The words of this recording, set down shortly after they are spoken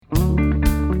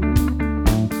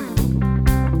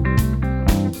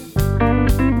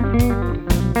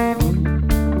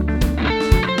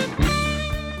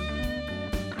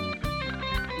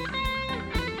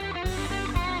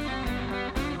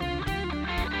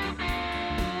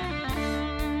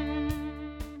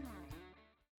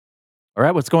All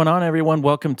right, what's going on, everyone?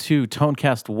 Welcome to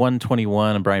Tonecast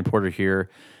 121. I'm Brian Porter here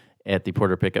at the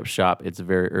Porter Pickup Shop. It's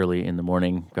very early in the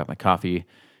morning. Got my coffee,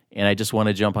 and I just want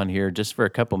to jump on here just for a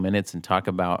couple minutes and talk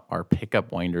about our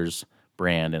Pickup Winders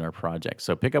brand and our project.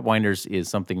 So, Pickup Winders is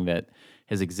something that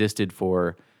has existed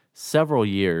for several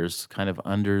years, kind of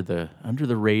under the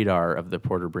radar of the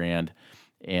Porter brand.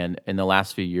 And in the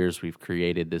last few years, we've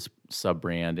created this sub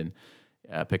brand and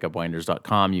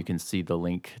pickupwinders.com. You can see the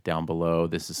link down below.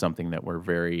 This is something that we're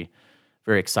very,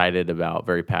 very excited about,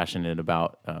 very passionate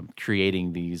about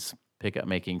creating these pickup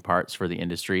making parts for the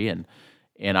industry. And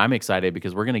I'm excited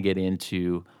because we're going to get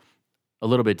into a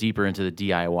little bit deeper into the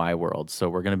DIY world. So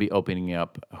we're going to be opening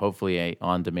up hopefully a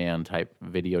on-demand type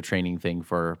video training thing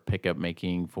for pickup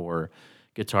making, for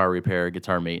guitar repair,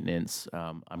 guitar maintenance.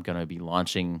 I'm going to be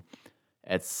launching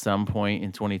at some point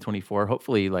in 2024,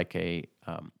 hopefully like a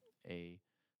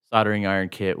soldering iron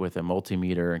kit with a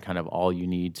multimeter and kind of all you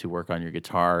need to work on your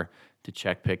guitar, to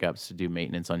check pickups, to do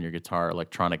maintenance on your guitar,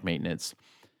 electronic maintenance,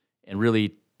 and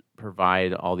really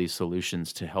provide all these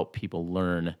solutions to help people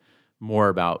learn more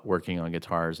about working on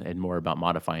guitars and more about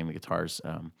modifying the guitars.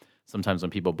 Sometimes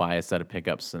when people buy a set of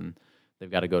pickups and they've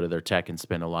got to go to their tech and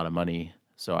spend a lot of money.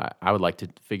 So I would like to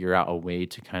figure out a way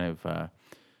to kind of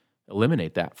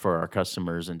eliminate that for our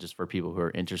customers, and just for people who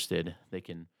are interested, they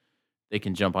can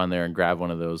jump on there and grab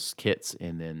one of those kits,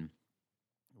 and then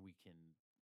we can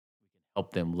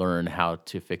help them learn how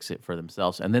to fix it for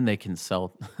themselves, and then they can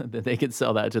sell they can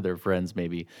sell that to their friends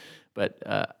maybe.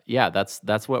 But yeah,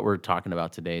 that's what we're talking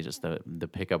about today, just the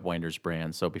Pickup Winders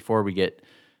brand. So before we get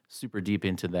super deep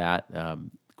into that,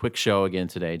 quick show again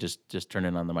today, just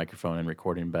turning on the microphone and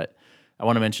recording. But I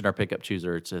want to mention our Pickup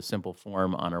Chooser. It's a simple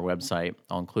form on our website.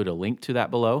 I'll include a link to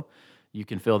that below. You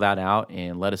can fill that out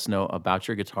and let us know about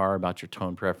your guitar, about your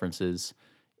tone preferences,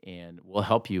 and we'll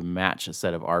help you match a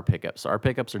set of our pickups. Our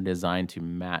pickups are designed to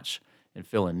match and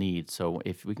fill a need. So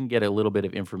if we can get a little bit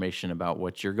of information about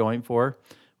what you're going for,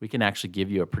 we can actually give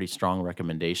you a pretty strong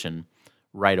recommendation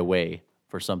right away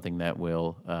for something that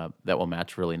will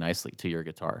match really nicely to your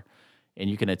guitar. And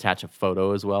you can attach a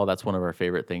photo as well. That's one of our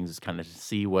favorite things, is kind of to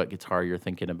see what guitar you're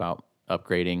thinking about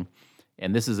upgrading.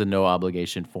 And this is a no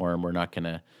obligation form. We're not going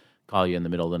to call you in the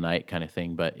middle of the night kind of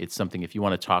thing, but it's something, if you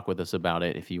want to talk with us about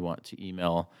it, if you want to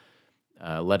email,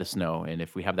 let us know. And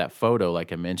if we have that photo,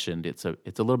 like I mentioned, it's a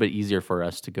little bit easier for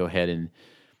us to go ahead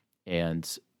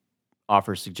and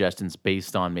offer suggestions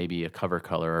based on maybe a cover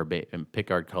color or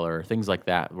pickguard color or things like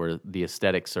that, where the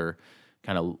aesthetics are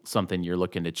kind of something you're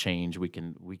looking to change. We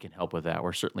can help with that.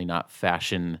 We're certainly not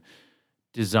fashion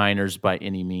designers by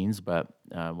any means, but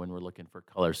when we're looking for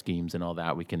color schemes and all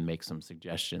that, we can make some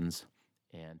suggestions.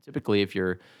 And typically, if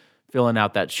you're filling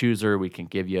out that chooser, we can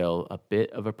give you a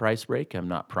bit of a price break. I'm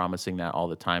not promising that all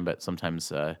the time, but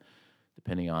sometimes,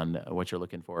 depending on what you're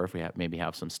looking for, if we maybe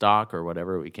have some stock or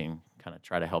whatever, we can kind of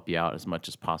try to help you out as much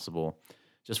as possible,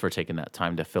 just for taking that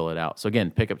time to fill it out. So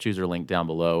again, Pickup Chooser link down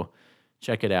below.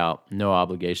 Check it out. No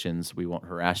obligations. We won't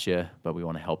harass you, but we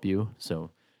want to help you.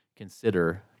 So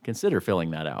consider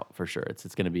filling that out for sure.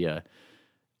 It's going to be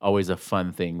always a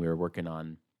fun thing. We were working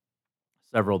on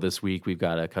several this week. We've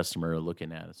got a customer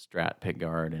looking at a Strat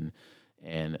pickguard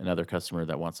and another customer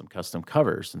that wants some custom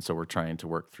covers. And so we're trying to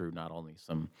work through not only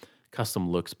some custom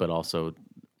looks, but also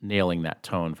nailing that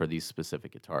tone for these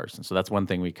specific guitars. And so that's one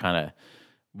thing we kind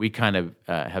of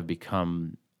have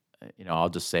become, I'll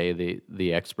just say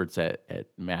the experts at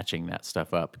matching that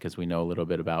stuff up, because we know a little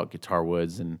bit about guitar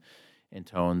woods and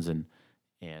tones, and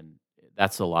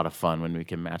that's a lot of fun when we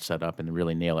can match that up and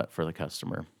really nail it for the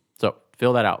customer. So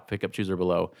fill that out, Pickup Chooser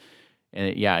below.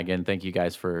 And yeah, again, thank you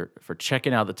guys for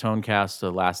checking out the Tonecast.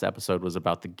 The last episode was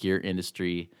about the gear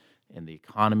industry and the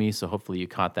economy. So hopefully you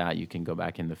caught that. You can go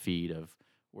back in the feed of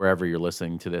wherever you're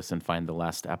listening to this and find the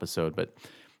last episode. But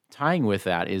tying with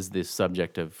that is this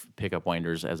subject of Pickup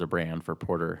Winders as a brand for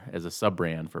Porter, as a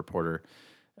sub-brand for Porter.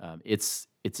 It's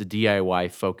a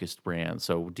DIY focused brand.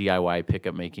 So DIY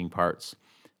pickup making parts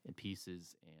and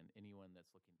pieces, and anyone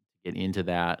that's looking to get into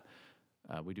that.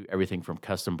 We do everything from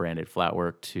custom branded flat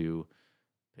work to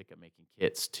pickup making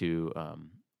kits to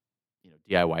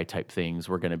DIY type things.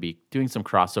 We're going to be doing some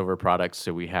crossover products.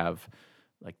 So we have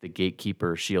like the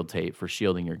Gatekeeper shield tape for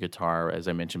shielding your guitar, as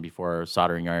I mentioned before,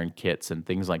 soldering iron kits and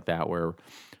things like that, where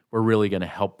we're really going to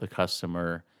help the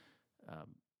customer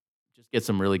just get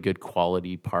some really good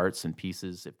quality parts and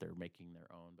pieces if they're making their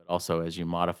own. But also, as you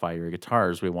modify your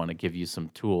guitars, we want to give you some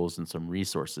tools and some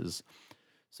resources.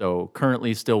 So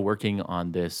currently still working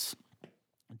on this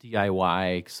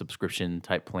DIY subscription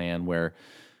type plan where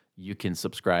you can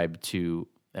subscribe to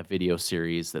a video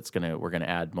series we're gonna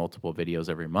add multiple videos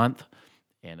every month,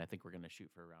 and I think we're gonna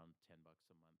shoot for around $10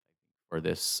 for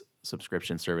this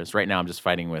subscription service. Right now, I'm just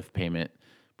fighting with payment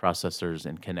processors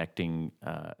and connecting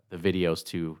the videos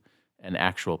to an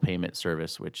actual payment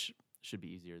service, which should be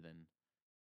easier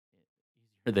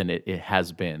than it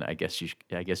has been. I guess you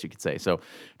could say. So,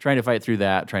 trying to fight through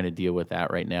that, trying to deal with that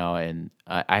right now, and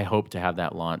I hope to have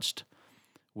that launched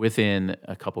within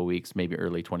a couple weeks, maybe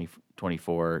early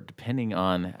 2024, depending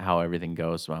on how everything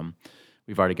goes.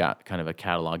 We've already got kind of a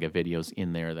catalog of videos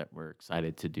in there that we're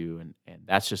excited to do, and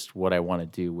that's just what I want to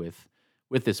do with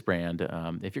this brand.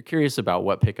 If you're curious about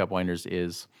what Pickup Winders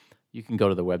is, you can go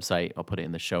to the website. I'll put it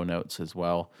in the show notes as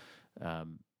well.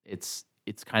 It's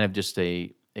kind of just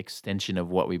a extension of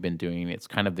what we've been doing. It's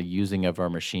kind of the using of our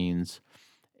machines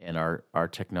and our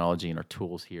technology and our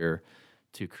tools here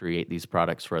to create these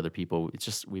products for other people. It's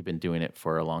just we've been doing it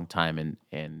for a long time,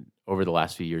 and over the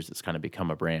last few years, it's kind of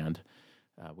become a brand.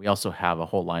 We also have a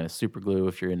whole line of super glue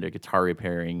if you're into guitar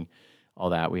repairing,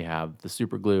 all that. We have the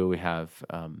super glue. We have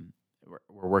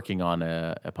we're working on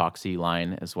a epoxy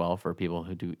line as well for people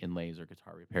who do inlays or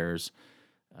guitar repairs.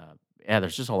 Yeah,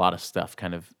 there's just a lot of stuff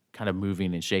kind of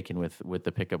moving and shaking with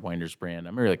the Pickup Winders brand.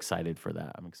 I'm really excited for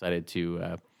that. I'm excited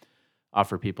to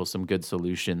offer people some good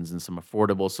solutions and some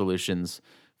affordable solutions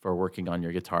for working on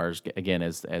your guitars. Again,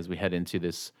 as we head into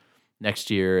this next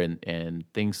year and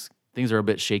things are a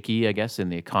bit shaky, I guess, in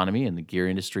the economy and the gear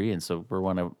industry, and so we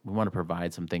want to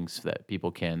provide some things that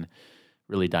people can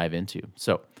really dive into.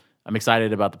 So I'm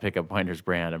excited about the Pickup Winders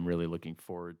brand. I'm really looking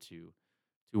forward to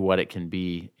what it can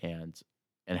be and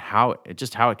how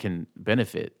it can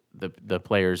benefit the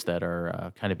players that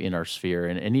are kind of in our sphere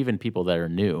and even people that are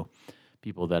new,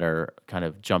 people that are kind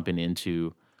of jumping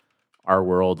into our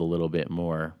world a little bit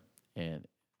more. And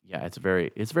yeah, it's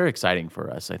very exciting for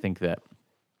us. I think that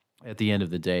at the end of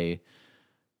the day,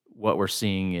 what we're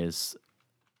seeing is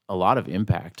a lot of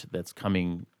impact that's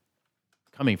coming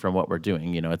from what we're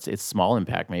doing. It's small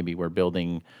impact. Maybe we're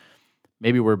building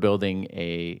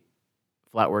a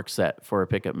flatwork set for a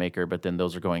pickup maker, but then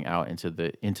those are going out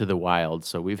into the wild.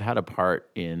 So we've had a part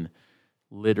in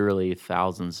literally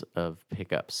thousands of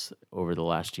pickups over the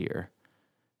last year,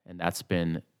 and that's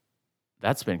been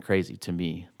crazy to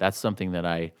me. That's something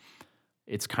that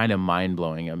it's kind of mind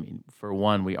blowing. I mean, for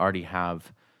one, we already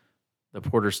have the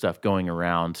Porter stuff going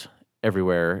around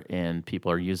everywhere, and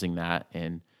people are using that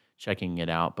and checking it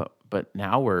out. But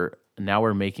now we're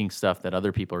making stuff that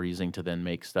other people are using to then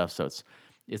make stuff. So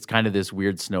it's kind of this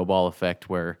weird snowball effect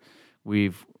where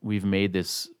we've made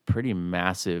this pretty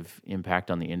massive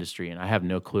impact on the industry, and I have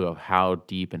no clue of how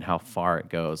deep and how far it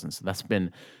goes. And so that's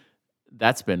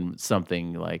been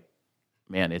something like,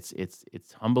 man, it's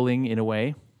humbling in a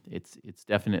way. It's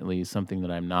definitely something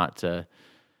that I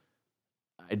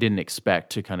didn't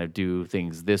expect to kind of do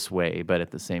things this way, but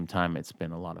at the same time, it's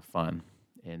been a lot of fun.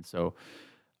 And so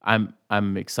I'm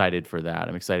excited for that.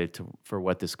 I'm excited for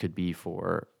what this could be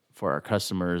for our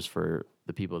customers, for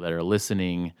the people that are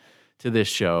listening to this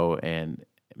show, and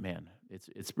man,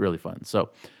 it's really fun. So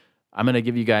I'm going to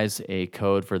give you guys a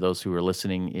code for those who are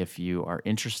listening. If you are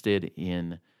interested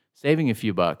in saving a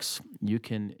few bucks, you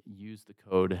can use the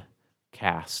code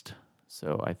CAST.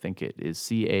 So I think it is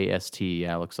CAST.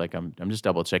 Yeah, it looks like I'm just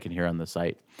double checking here on the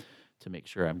site to make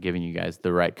sure I'm giving you guys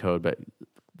the right code, but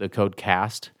the code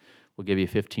CAST will give you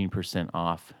 15%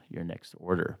 off your next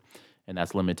order. And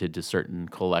that's limited to certain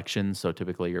collections. So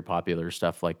typically your popular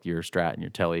stuff like your Strat and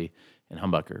your Tele and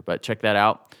Humbucker. But check that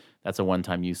out. That's a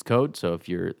one-time use code. So if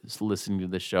you're listening to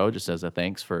this show, just as a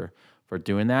thanks for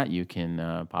doing that, you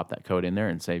can pop that code in there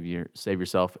and save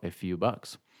yourself a few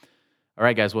bucks. All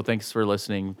right, guys. Well, thanks for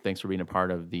listening. Thanks for being a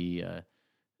part of the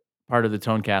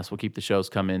Tonecast. We'll keep the shows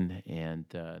coming, and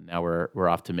now we're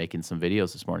off to making some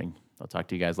videos this morning. I'll talk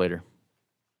to you guys later.